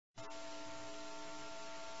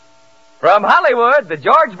From Hollywood, the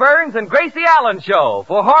George Burns and Gracie Allen Show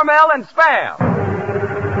for Hormel and Spam.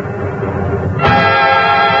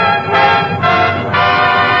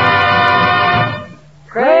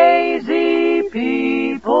 Crazy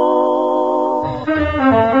people.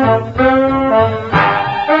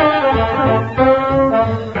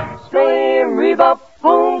 Spam, rebop,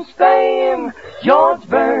 boom, spam. George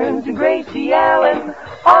Burns and Gracie Allen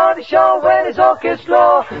on the show when it's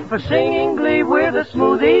orchestra for singing glee with the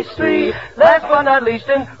Smoothies 3. Last but not least,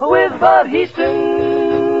 with Bud Heaston.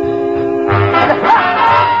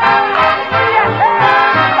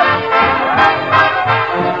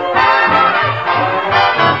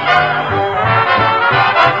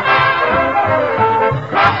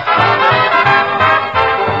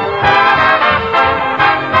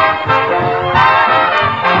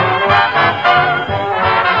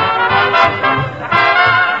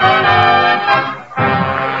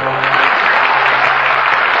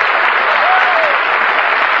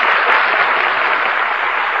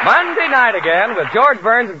 Monday night again with George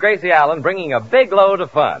Burns and Gracie Allen bringing a big load of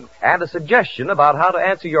fun and a suggestion about how to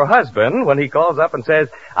answer your husband when he calls up and says,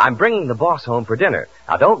 I'm bringing the boss home for dinner.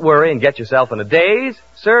 Now don't worry and get yourself in a daze.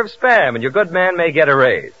 Serve Spam and your good man may get a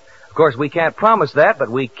raise. Of course, we can't promise that, but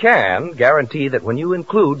we can guarantee that when you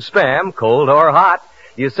include Spam, cold or hot,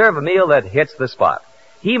 you serve a meal that hits the spot.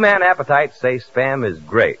 He-Man appetites say Spam is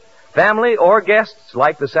great. Family or guests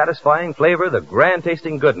like the satisfying flavor, the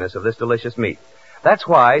grand-tasting goodness of this delicious meat. That's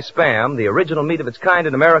why Spam, the original meat of its kind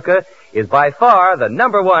in America, is by far the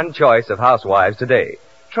 #1 choice of housewives today.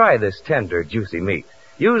 Try this tender, juicy meat.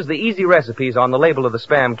 Use the easy recipes on the label of the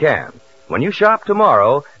Spam can. When you shop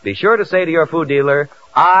tomorrow, be sure to say to your food dealer,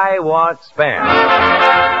 I want Spam.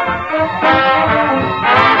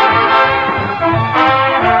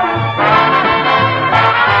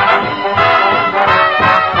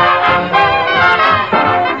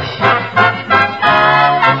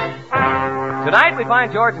 Tonight we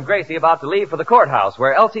find George and Gracie about to leave for the courthouse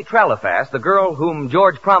where Elsie Tralafast, the girl whom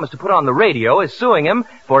George promised to put on the radio, is suing him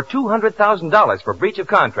for $200,000 for breach of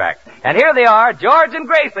contract. And here they are, George and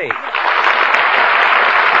Gracie.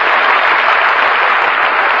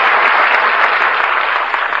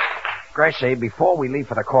 Gracie, before we leave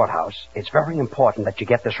for the courthouse, it's very important that you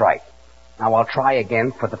get this right. Now, I'll try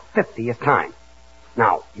again for the 50th time.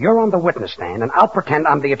 Now, you're on the witness stand, and I'll pretend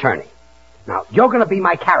I'm the attorney. Now, you're going to be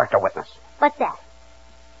my character witness. What's that?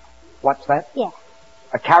 What's that? Yes.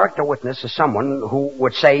 A character witness is someone who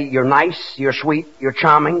would say you're nice, you're sweet, you're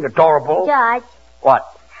charming, adorable. George. What?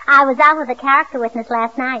 I was out with a character witness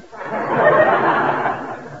last night.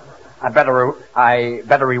 I better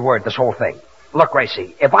reword this whole thing. Look,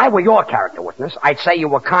 Gracie, if I were your character witness, I'd say you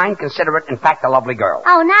were kind, considerate, in fact, a lovely girl.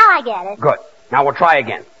 Oh, now I get it. Good. Now we'll try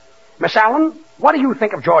again. Miss Allen, what do you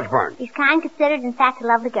think of George Burns? He's kind, considerate, in fact, a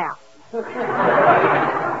lovely girl.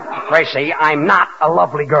 Gracie, I'm not a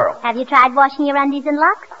lovely girl. Have you tried washing your undies in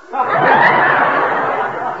Lux?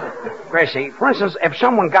 Gracie, for instance, if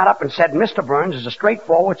someone got up and said Mr. Burns is a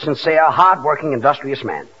straightforward, sincere, hard-working, industrious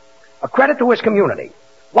man, a credit to his community,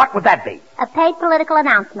 what would that be? A paid political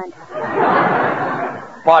announcement.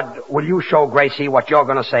 Bud, will you show Gracie what you're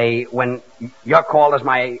going to say when you're called as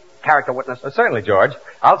my character witness? Certainly, George.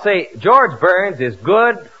 I'll say George Burns is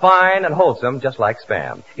good, fine, and wholesome, just like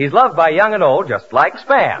Spam. He's loved by young and old, just like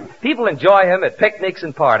Spam. People enjoy him at picnics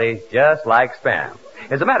and parties, just like Spam.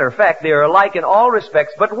 As a matter of fact, they are alike in all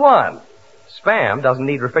respects but one. Spam doesn't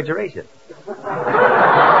need refrigeration.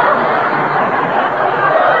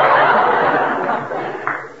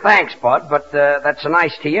 Thanks, Bud, but that's a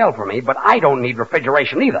nice TL for me, but I don't need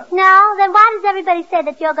refrigeration either. No? Then why does everybody say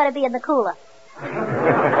that you're going to be in the cooler?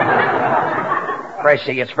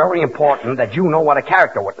 Gracie, it's very important that you know what a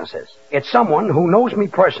character witness is. It's someone who knows me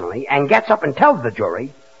personally and gets up and tells the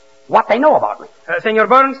jury what they know about me. Senor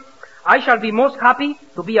Burns, I shall be most happy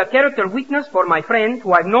to be a character witness for my friend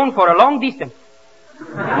who I've known for a long distance.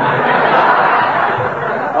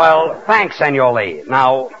 Well, thanks, Senor Lee.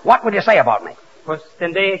 Now, what would you say about me? Pues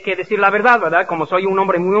tendré que decir la verdad, ¿verdad? Como soy un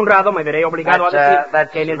hombre muy honrado, me veré obligado a decir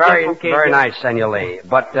that's que en el very, tiempo que... very nice, Senor Lee.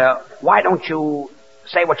 But why don't you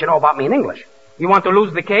say what you know about me in English? You want to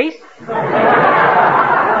lose the case?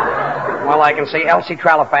 Well, I can see Elsie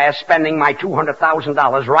Tralafast spending my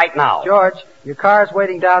 $200,000 right now. George, your car's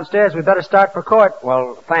waiting downstairs. We better start for court.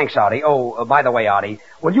 Well, thanks, Artie. Oh, by the way, Artie,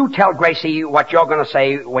 will you tell Gracie what you're going to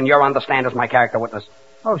say when you're on the stand as my character witness?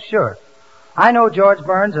 Oh, sure. I know George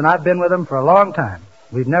Burns, and I've been with him for a long time.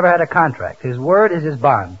 We've never had a contract. His word is his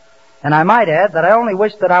bond. And I might add that I only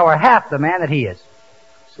wish that I were half the man that he is.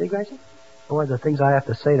 See, Gracie? Boy, the things I have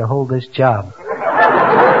to say to hold this job.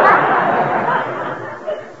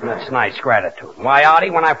 That's nice gratitude. Why, Artie,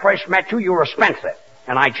 when I first met you, you were a spendthrift,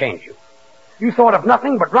 and I changed you. You thought of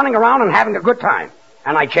nothing but running around and having a good time,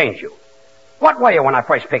 and I changed you. What were you when I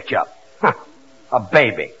first picked you up? Huh, a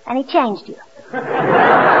baby. And he changed you. Oh,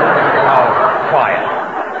 quiet.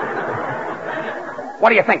 What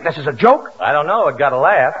do you think, this is a joke? I don't know. It got a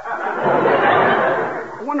laugh.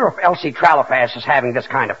 I wonder if Elsie Tralifass is having this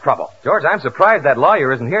kind of trouble. George, I'm surprised that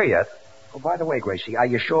lawyer isn't here yet. Oh, by the way, Gracie, are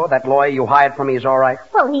you sure that lawyer you hired for me is all right?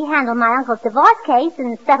 Well, he handled my uncle's divorce case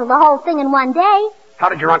and settled the whole thing in one day. How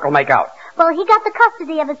did your uncle make out? Well, he got the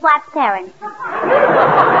custody of his wife's parents.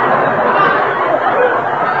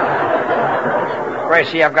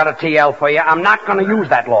 Gracie, I've got a TL for you. I'm not going to use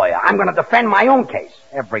that lawyer. I'm going to defend my own case.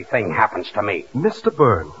 Everything happens to me. Mr.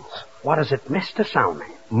 Burns. What is it, Mr. Soundman?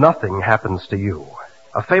 Nothing happens to you.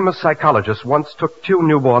 A famous psychologist once took 2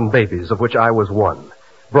 newborn babies, of which I was one,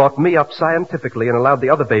 brought me up scientifically, and allowed the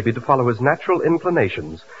other baby to follow his natural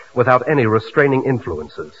inclinations without any restraining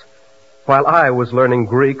influences. While I was learning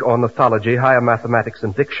Greek, ornithology, higher mathematics,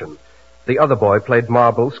 and diction, the other boy played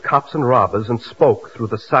marbles, cops, and robbers, and spoke through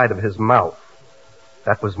the side of his mouth.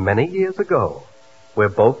 That was many years ago. We're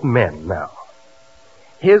both men now.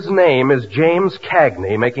 His name is James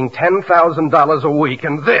Cagney, making $10,000 a week,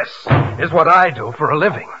 and this is what I do for a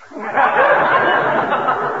living.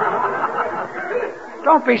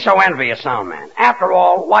 Don't be so envious, Soundman. After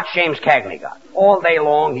all, what's James Cagney got? All day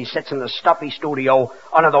long, he sits in the stuffy studio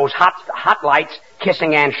under those hot lights,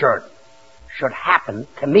 kissing Ann Sheridan. Should happen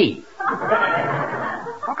to me.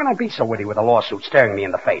 How can I be so witty with a lawsuit staring me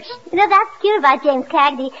in the face? You know, that's cute about James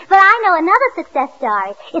Cagney, but I know another success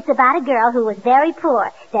story. It's about a girl who was very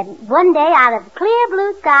poor. Then one day, out of the clear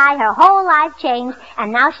blue sky, her whole life changed,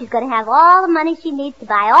 and now she's going to have all the money she needs to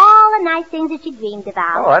buy all the nice things that she dreamed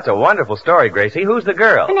about. Oh, that's a wonderful story, Gracie. Who's the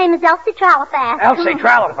girl? Her name is Elsie Tralifass. Elsie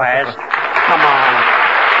Tralifass? Come on.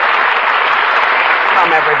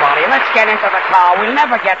 Come, everybody. Let's get into the car. We'll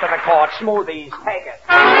never get to the court. Smoothies, take it.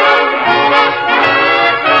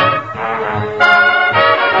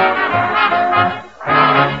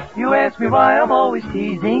 You ask me why I'm always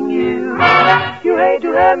teasing you. You hate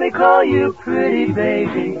to have me call you pretty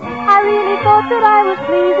baby. I really thought that I was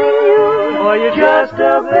pleasing you. For you're just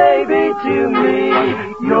a baby to me.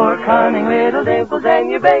 Your cunning little dimples and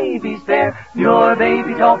your baby's fair. Your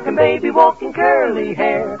baby talking, baby walking, curly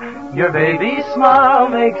hair. Your baby smile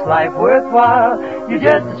makes life worthwhile. You're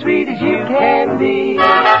just as sweet as you can be.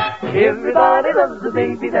 Everybody loves a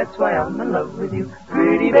baby, that's why I'm in love with you.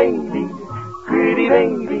 Pretty baby, pretty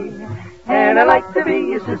baby. And I like to be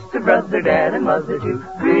your sister, brother, dad, and mother too.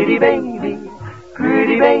 Pretty baby,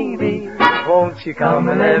 pretty baby. Won't you come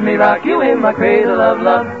and let me rock you in my cradle of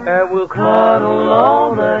love? And we'll cuddle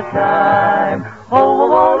all the time. Oh, I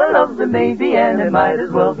wanna love the baby, and it might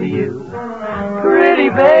as well be you. Pretty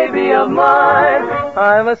baby of mine,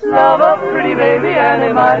 I must love a pretty baby, and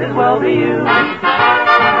it might as well be you.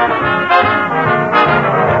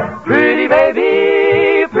 Pretty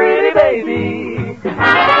baby, pretty baby.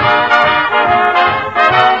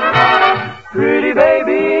 Pretty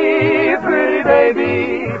baby, pretty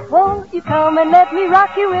baby. Won't you come and let me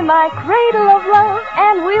rock you in my cradle of love,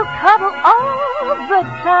 and we'll cuddle all the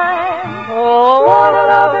time. Oh, wanna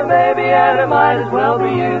love it, baby, and it might as well be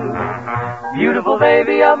you. Beautiful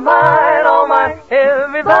baby of mine, oh my,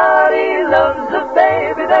 everybody loves a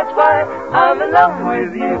baby, that's why I'm in love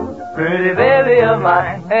with you. Pretty baby of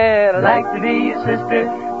mine, and I'd like to be your sister,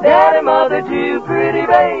 dad and mother too. Pretty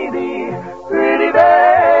baby, pretty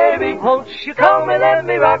baby. Won't you come and let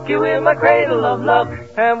me rock you in my cradle of love,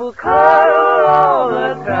 and we'll cuddle all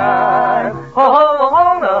the time. Oh, I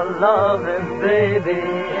wanna love him, baby.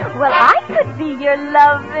 Well, I could be your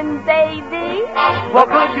loving baby. Well,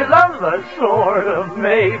 could you love us, sort of,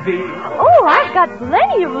 maybe? Oh, I've got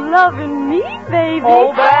plenty of love in me, baby.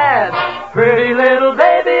 Oh, bad, pretty little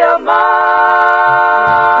baby of mine.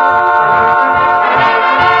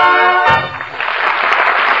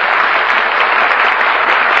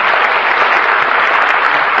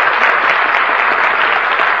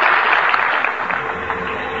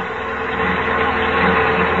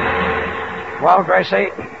 Well,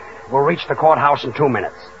 Gracie, we'll reach the courthouse in 2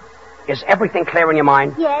 minutes. Is everything clear in your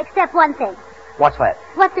mind? Yeah, except one thing. What's that?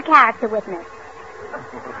 What's the character witness?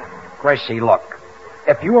 Gracie, look.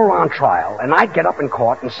 If you were on trial and I'd get up in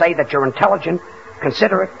court and say that you're intelligent,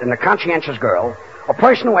 considerate, and a conscientious girl, a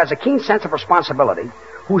person who has a keen sense of responsibility,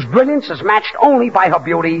 whose brilliance is matched only by her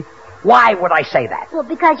beauty, why would I say that? Well,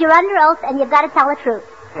 because you're under oath and you've got to tell the truth.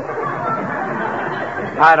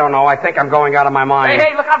 I don't know. I think I'm going out of my mind.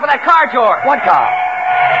 Hey, look out for that car, George. What car?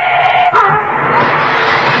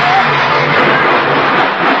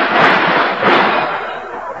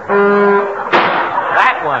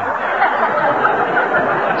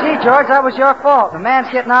 George, that was your fault. The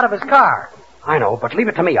man's getting out of his car. I know, but leave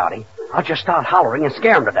it to me, Artie. I'll just start hollering and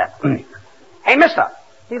scare him to death. Hey, mister.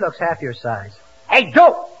 He looks half your size. Hey,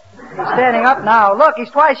 dope. He's standing up now. Look, he's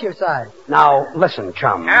twice your size. Now, listen,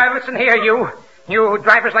 chum. Listen here, you. You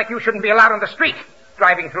drivers like you shouldn't be allowed on the street,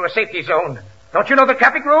 driving through a safety zone. Don't you know the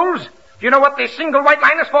traffic rules? Do you know what the single white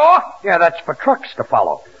line is for? Yeah, that's for trucks to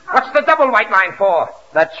follow. What's the double white line for?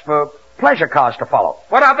 That's for pleasure cars to follow.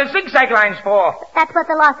 What are the zigzag lines for? That's what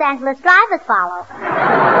the Los Angeles drivers follow.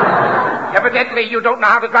 Evidently, you don't know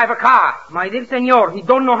how to drive a car. My dear senor, he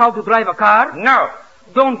don't know how to drive a car? No.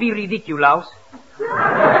 Don't be ridiculous.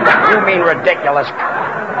 You mean ridiculous.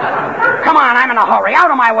 Come on, I'm in a hurry.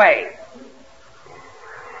 Out of my way.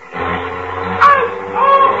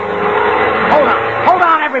 Hold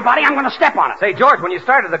on, everybody. I'm going to step on it. Say, George, when you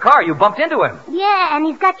started the car, you bumped into him. Yeah, and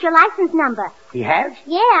he's got your license number. He has?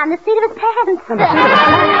 Yeah, on the seat of his pants.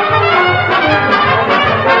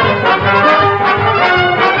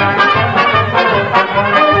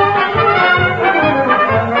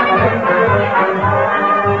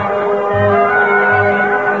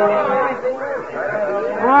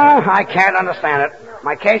 I can't understand it.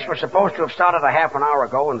 My case was supposed to have started a half an hour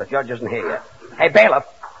ago, and the judge isn't here yet. Hey, bailiff,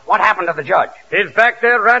 what happened to the judge? He's back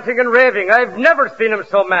there ranting and raving. I've never seen him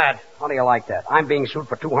so mad. How do you like that? I'm being sued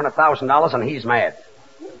for $200,000, and he's mad.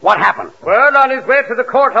 What happened? Well, on his way to the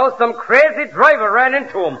courthouse, some crazy driver ran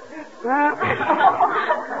into him.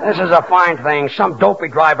 This is a fine thing. Some dopey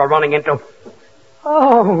driver running into...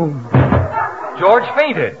 Oh... George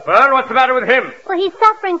fainted. Well, what's the matter with him? Well, he's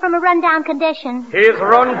suffering from a rundown condition. He's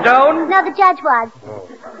run down? No, the judge was.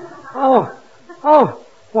 Oh,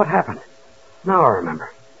 what happened? Now I remember.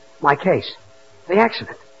 My case. The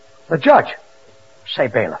accident. The judge. Say,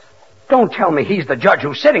 bailiff, don't tell me he's the judge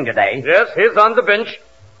who's sitting today. Yes, he's on the bench.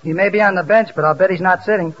 He may be on the bench, but I'll bet he's not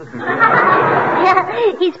sitting. He's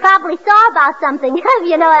probably sore about something, if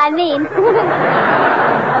you know what I mean.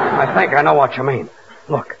 I think I know what you mean.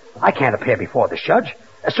 Look, I can't appear before this judge.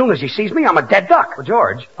 As soon as he sees me, I'm a dead duck. Well,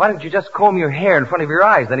 George, why don't you just comb your hair in front of your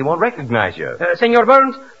eyes? Then he won't recognize you. Senor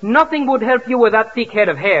Burns, nothing would help you with that thick head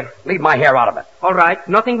of hair. Leave my hair out of it. All right,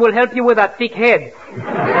 nothing will help you with that thick head.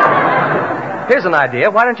 Here's an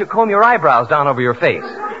idea. Why don't you comb your eyebrows down over your face?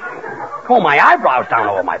 Comb my eyebrows down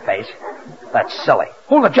over my face? That's silly.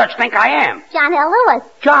 Who'll the judge think I am? John L. Lewis.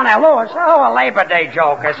 John L. Lewis? Oh, a Labor Day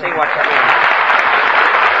joke. I see what you mean.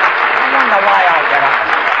 I wonder why I get up.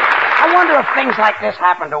 I wonder if things like this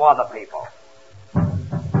happen to other people.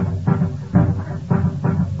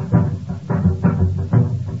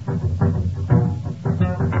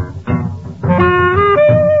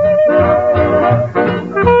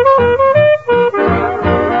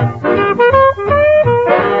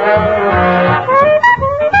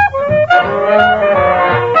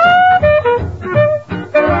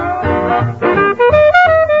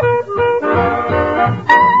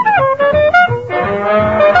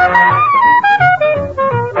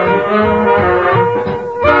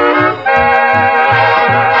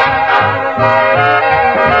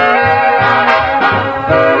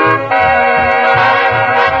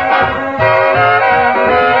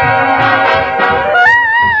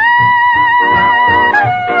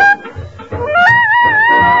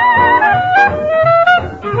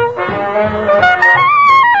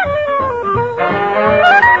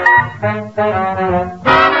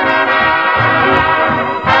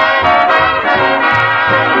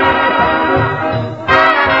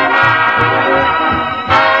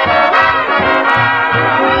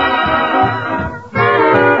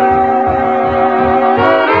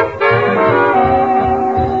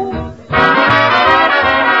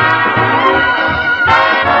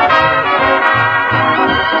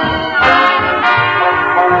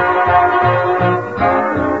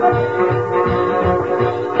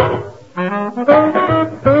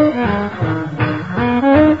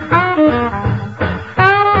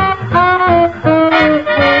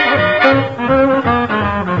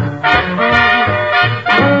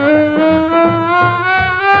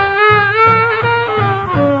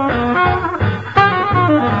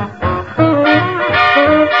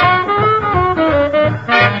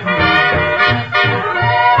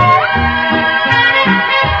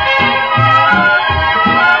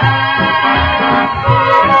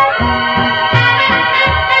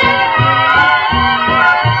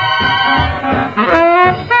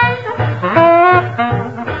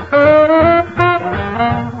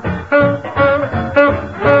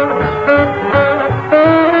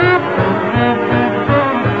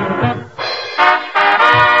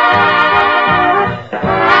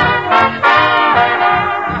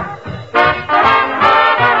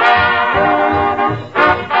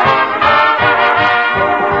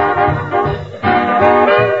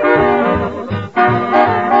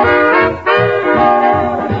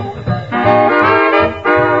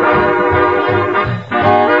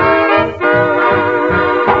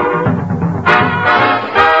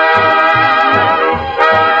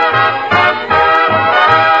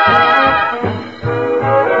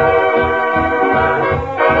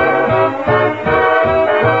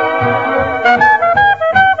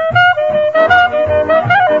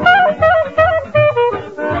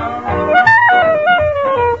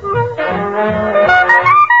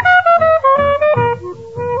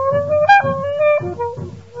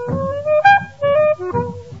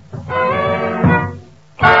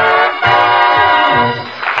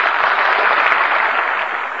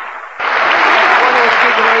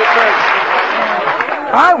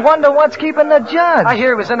 wonder what's keeping the judge. I hear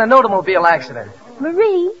he was in an automobile accident.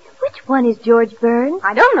 Marie, which one is George Burns?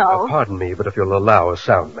 I don't know. Pardon me, but if you'll allow a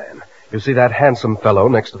sound man. You see that handsome fellow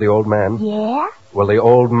next to the old man? Yeah? Well, the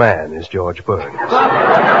old man is George Burns.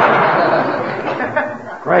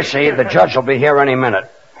 Gracie, the judge will be here any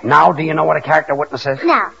minute. Now, do you know what a character witness is?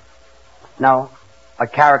 No. No. A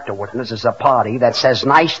character witness is a party that says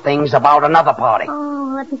nice things about another party.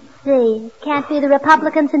 Oh, let me see. Can't be the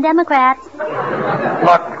Republicans and Democrats.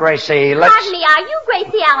 Look, Gracie, let's... Pardon me, are you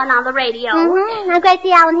Gracie Allen on the radio? Mm-hmm. I'm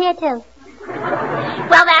Gracie Allen here, too.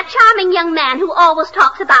 Well, that charming young man who always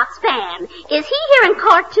talks about spam, is he here in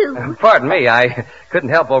court, too? Pardon me, I couldn't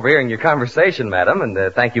help overhearing your conversation, madam,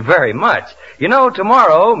 and thank you very much. You know,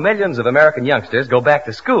 tomorrow, millions of American youngsters go back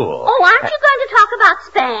to school. Oh, aren't you going to talk about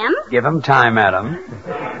spam? Give him time, madam.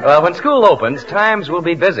 When school opens, times will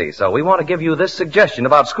be busy, so we want to give you this suggestion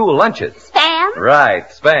about school lunches. Spam? Right,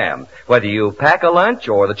 spam. Whether you pack a lunch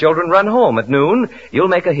or the children run home at noon, you'll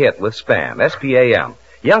make a hit with spam, S-P-A-M.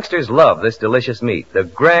 Youngsters love this delicious meat, the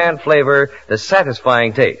grand flavor, the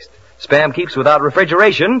satisfying taste. Spam keeps without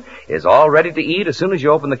refrigeration, is all ready to eat as soon as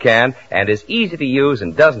you open the can, and is easy to use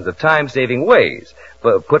in dozens of time-saving ways.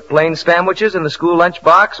 Put plain sandwiches in the school lunch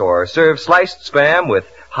box or serve sliced spam with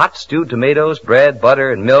hot stewed tomatoes, bread,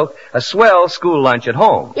 butter, and milk. A swell school lunch at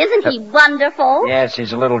home. Isn't he wonderful? Yes,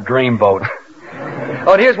 he's a little dreamboat.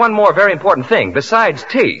 Oh, and here's one more very important thing. Besides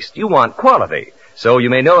taste, you want quality. So you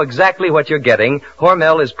may know exactly what you're getting.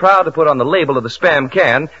 Hormel is proud to put on the label of the spam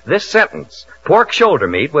can this sentence: pork shoulder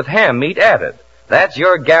meat with ham meat added. That's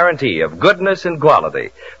your guarantee of goodness and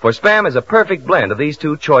quality. For spam is a perfect blend of these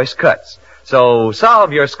two choice cuts. So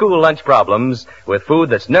solve your school lunch problems with food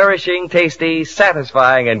that's nourishing, tasty,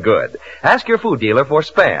 satisfying, and good. Ask your food dealer for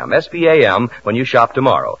spam, S-P-A-M, when you shop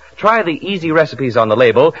tomorrow. Try the easy recipes on the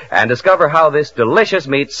label and discover how this delicious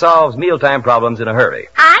meat solves mealtime problems in a hurry.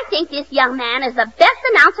 I think this young man is the best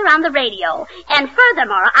announcer on the radio. And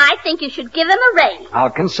furthermore, I think you should give him a raise. I'll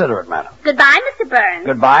consider it, madam. Goodbye, Mr. Burns.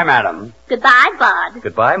 Goodbye, madam. Goodbye, Bud.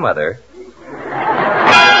 Goodbye, Mother.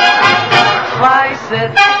 Slice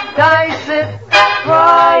it, dice it,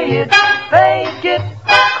 fry it, bake it,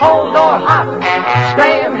 cold or hot.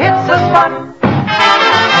 Spam hits the spot.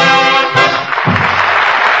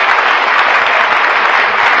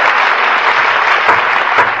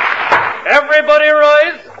 Everybody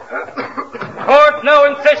rise. Court now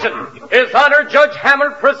in session. His Honor Judge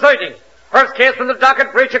Hammond presiding. First case from the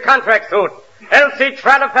docket, breach of contract suit. L.C.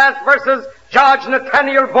 Tralafast versus George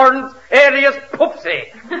Nathaniel Burns, alias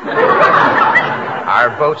Poopsie.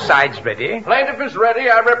 Are both sides ready? Plaintiff is ready.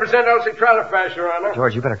 I represent L.C. Tralafast, Your Honor.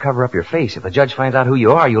 George, you better cover up your face. If the judge finds out who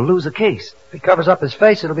you are, you'll lose the case. If he covers up his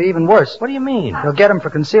face, it'll be even worse. What do you mean? He'll get him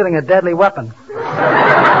for concealing a deadly weapon.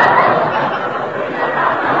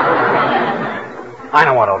 I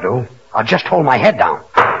know what I'll do. I'll just hold my head down.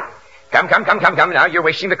 Come now. You're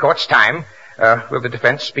wasting the court's time. Will the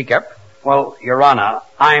defense speak up? Well, Your Honor,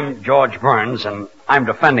 I'm George Burns, and I'm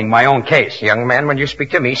defending my own case. Young man, when you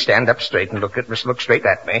speak to me, stand up straight and look straight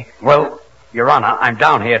at me. Well, Your Honor, I'm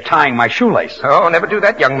down here tying my shoelace. Oh, never do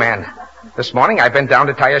that, young man. This morning I bent down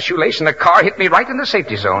to tie a shoelace, and a car hit me right in the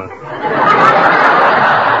safety zone.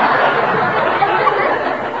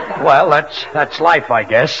 Well, that's life, I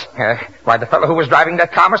guess. Why, the fellow who was driving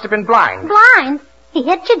that car must have been blind. Blind? He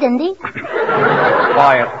hit you, didn't he?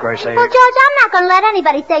 Quiet, Gracie. Well, George, I'm not going to let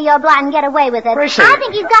anybody say you're blind and get away with it. Gracie, I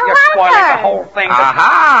think he's got you're a spoiling lighter. the whole thing.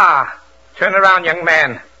 Aha! Turn around, young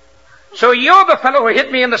man. So you're the fellow who hit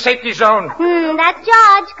me in the safety zone. That's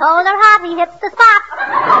George. Cold or hot, he hits the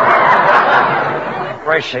spot.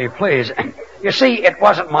 Gracie, please. You see, it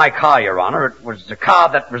wasn't my car, Your Honor. It was the car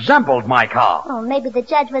that resembled my car. Oh, maybe the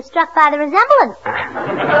judge was struck by the resemblance.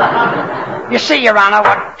 You see, Your Honor,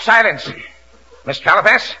 what... Silence. Miss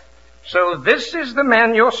Tralafast, so this is the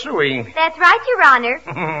man you're suing. That's right, Your Honor.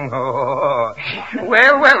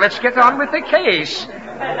 Well, let's get on with the case.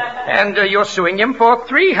 And you're suing him for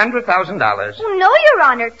 $300,000. No, Your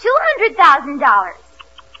Honor, $200,000.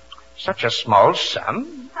 Such a small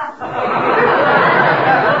sum.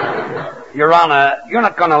 Your Honor, you're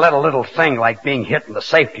not going to let a little thing like being hit in the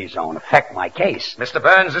safety zone affect my case. Mr.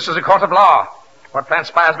 Burns, this is a court of law. What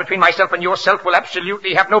transpires between myself and yourself will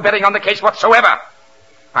absolutely have no bearing on the case whatsoever.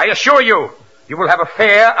 I assure you, you will have a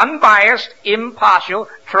fair, unbiased, impartial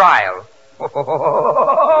trial.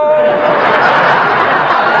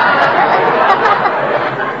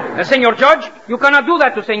 Senor Judge, you cannot do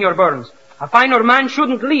that to Senor Burns. A finer man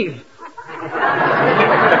shouldn't leave.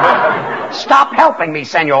 Stop helping me,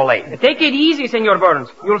 Senor Lee. Take it easy, Senor Burns.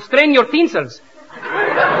 You'll strain your tinsels.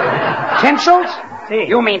 Tinsels? Si.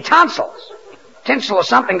 You mean tonsils. Tinsel is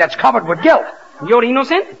something that's covered with gilt. You're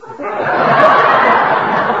innocent?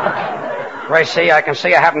 Gracie, I can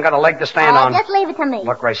see I haven't got a leg to stand on. Just leave it to me.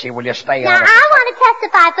 Look, Gracie, will you stay Now, out of it? I want to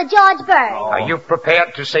testify for George Burns. Are you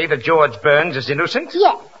prepared to say that George Burns is innocent?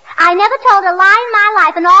 Yes. I never told a lie in my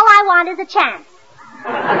life, and all I want is a chance.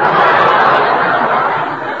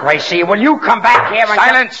 Gracie, will you come back here and...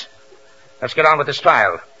 Silence! Let's get on with this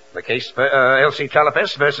trial. The case for Elsie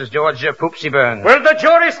Tralafest versus George Poopsie Burns. Will the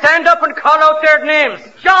jury stand up and call out their names?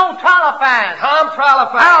 Joe Tralafast. Tom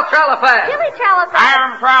Tralafast. Al Tralafast. Billy Tralafast.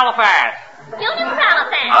 Hiram Tralafast. Junior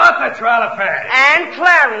Tralafast. Arthur Tralafast. And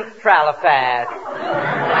Clarence Tralafast.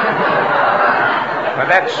 Well,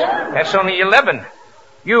 that's only 11.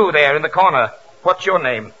 You there in the corner. What's your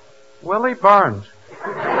name? Willie Barnes.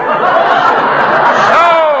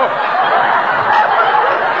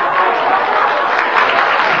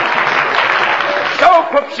 So,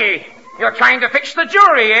 Poopsie, you're trying to fix the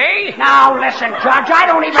jury, eh? Now, listen, Judge, I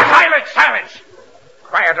don't even... Silence!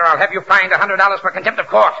 Quiet or I'll have you fined $100 for contempt of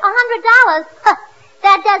court. $100?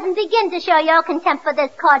 That doesn't begin to show your contempt for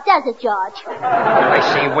this court, does it, George?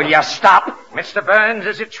 Gracie, will you stop? Mr. Burns,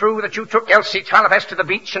 is it true that you took Elsie Tralafest to the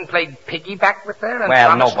beach and played piggyback with her? And Well,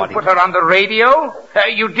 promised nobody- to put her on the radio?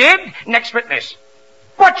 You did? Next witness.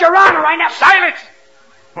 But, Your Honor, I never... Silence!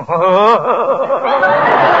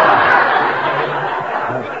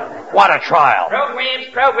 What a trial.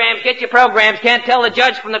 Programs, get your programs. Can't tell the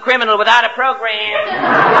judge from the criminal without a program.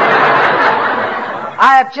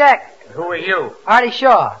 I object. Who are you? Artie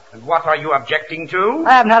Shaw. And what are you objecting to?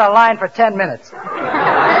 I haven't had a line for 10 minutes.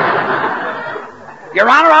 Your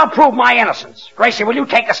Honor, I'll prove my innocence. Gracie, will you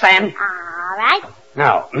take the stand? All right.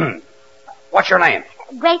 No. What's your name?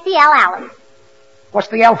 Gracie L. Allen. What's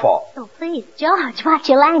the L for? Oh, please, George, watch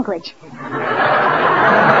your language.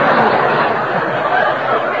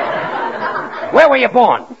 Where were you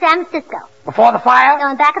born? San Francisco. Before the fire?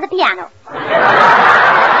 On the back of the piano.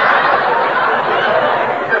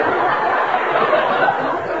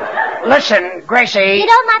 Listen, Gracie... You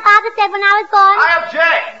know what my father said when I was born? I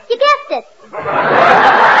object. You guessed it.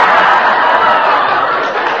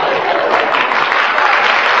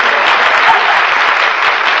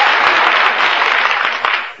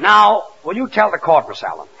 Now, will you tell the court, Miss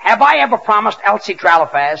Allen, have I ever promised Elsie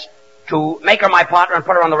Tralafast to make her my partner and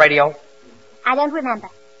put her on the radio? I don't remember.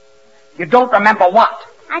 You don't remember what?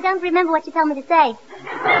 I don't remember what you told me to say.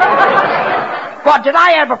 But did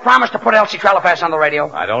I ever promise to put Elsie Tralafast on the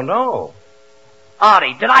radio? I don't know.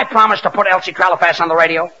 Artie, did I promise to put Elsie Tralafast on the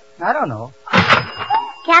radio? I don't know.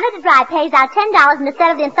 Canada Dry pays out $10 in a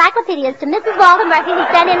set of the encyclopedias to Mrs. Walter Murphy who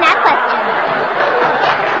sent in that question.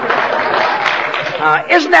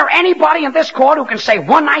 Isn't there anybody in this court who can say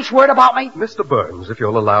one nice word about me? Mr. Burns, if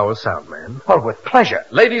you'll allow a sound man. Well, with pleasure.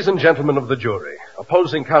 Ladies and gentlemen of the jury,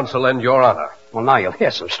 opposing counsel and your honor. Well, now you'll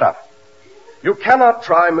hear some stuff. You cannot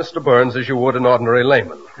try Mr. Burns as you would an ordinary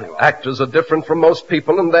layman. Actors are different from most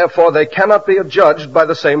people, and therefore they cannot be adjudged by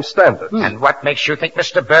the same standards. And what makes you think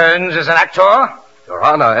Mr. Burns is an actor? Your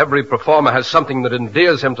honor, every performer has something that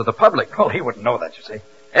endears him to the public. Oh, he wouldn't know that, you see.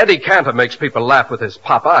 Eddie Cantor makes people laugh with his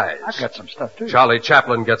pop eyes. I've got some stuff, too. Charlie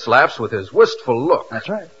Chaplin gets laughs with his wistful look. That's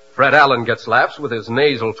right. Fred Allen gets laughs with his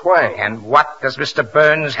nasal twang. And what does Mr.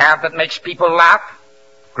 Burns have that makes people laugh?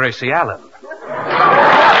 Gracie Allen.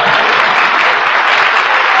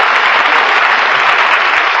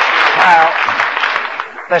 Well,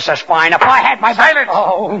 this is fine. If I had my... Silence!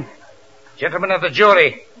 Oh. Gentlemen of the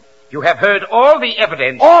jury, you have heard all the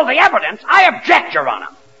evidence. All the evidence? I object, Your Honor.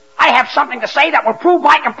 I have something to say that will prove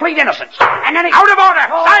my complete innocence. And then Out of order!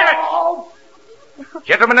 Silence!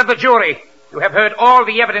 Gentlemen of the jury, you have heard all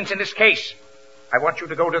the evidence in this case. I want you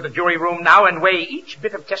to go to the jury room now and weigh each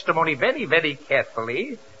bit of testimony very, very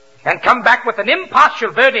carefully and come back with an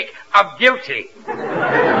impartial verdict of guilty.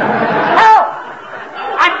 Help!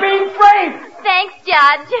 I'm being framed! Thanks,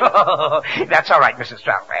 Judge. That's all right, Mrs.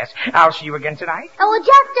 Tralafast. I'll see you again tonight. Oh, well,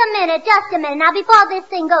 just a minute. Now, before this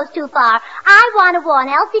thing goes too far, I want to warn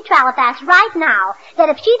Elsie Tralafast right now that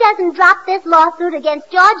if she doesn't drop this lawsuit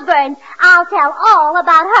against George Burns, I'll tell all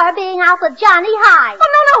about her being out with Johnny Hyde. Oh,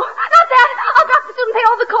 no, not that. I'll drop the suit and pay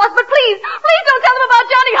all the costs, but please don't tell them about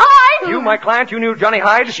Johnny Hyde. You, my client, you knew Johnny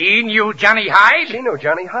Hyde? She knew Johnny Hyde? She knew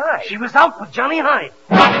Johnny Hyde. She was out with Johnny Hyde.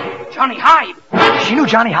 Johnny Hyde? She knew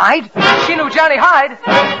Johnny Hyde? She knew Johnny Hyde.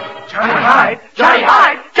 Johnny Hyde? Johnny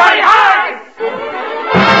Hyde! Johnny Hyde!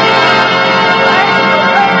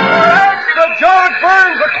 The George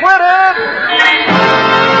Burns acquitted!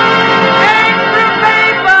 Extra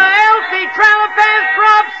paid by Elsie Tralafast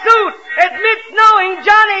drop suit. Admits knowing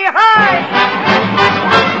Johnny Hyde.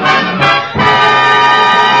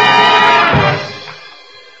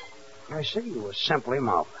 I see you were simply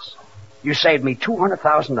marvelous. You saved me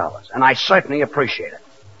 $200,000, and I certainly appreciate it.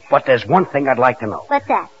 But there's one thing I'd like to know. What's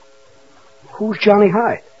that? Who's Johnny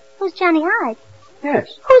Hyde? Who's Johnny Hyde?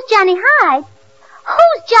 Yes. Who's Johnny Hyde?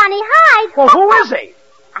 Who's Johnny Hyde? Well, who is he?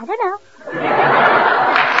 I don't know.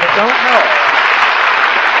 I don't know.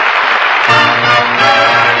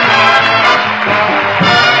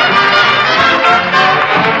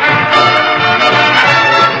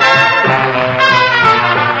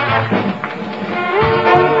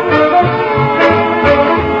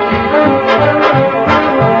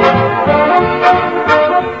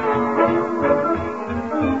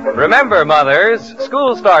 Remember, mothers,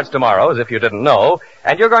 school starts tomorrow, as if you didn't know,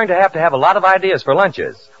 and you're going to have a lot of ideas for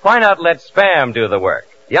lunches. Why not let Spam do the work?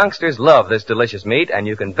 Youngsters love this delicious meat, and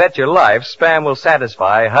you can bet your life Spam will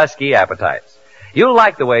satisfy husky appetites. You'll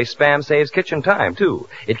like the way Spam saves kitchen time, too.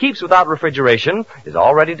 It keeps without refrigeration, is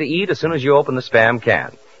all ready to eat as soon as you open the Spam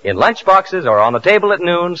can. In lunch boxes or on the table at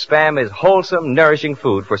noon, Spam is wholesome, nourishing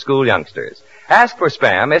food for school youngsters. Ask for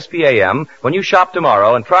Spam, S-P-A-M, when you shop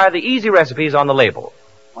tomorrow and try the easy recipes on the label.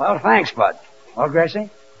 Well, thanks, Bud. Well, Gracie,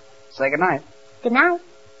 say goodnight. Good night.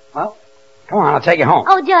 Well, come on, I'll take you home.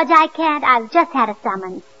 Oh, George, I can't. I've just had a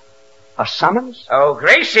summons. A summons? Oh,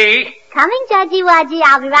 Gracie! Coming, Judgy Wudgy.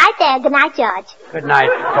 I'll be right there. Good night, George. Good night,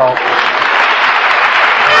 folks.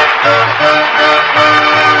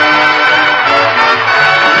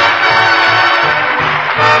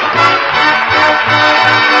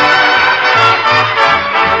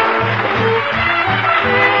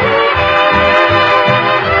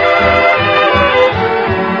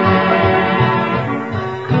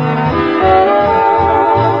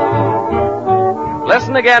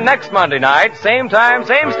 Listen again next Monday night, same time,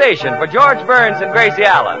 same station, for George Burns and Gracie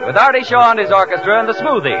Allen, with Artie Shaw and his orchestra and the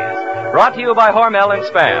Smoothies, brought to you by Hormel and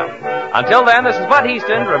Spam. Until then, this is Bud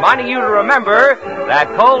Easton reminding you to remember that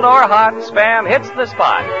cold or hot, Spam hits the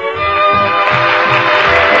spot.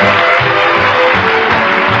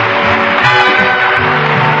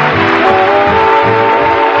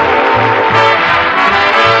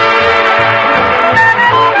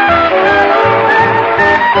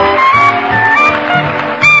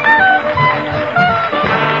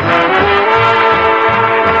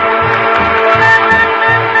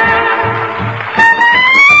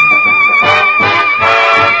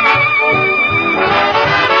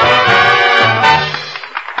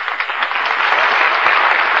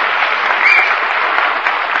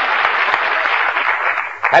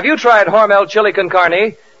 Have you tried Hormel chili con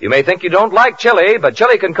carne? You may think you don't like chili, but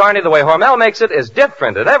chili con carne, the way Hormel makes it, is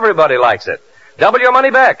different, and everybody likes it. Double your money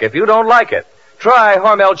back if you don't like it. Try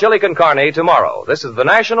Hormel chili con carne tomorrow. This is the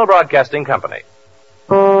National Broadcasting Company.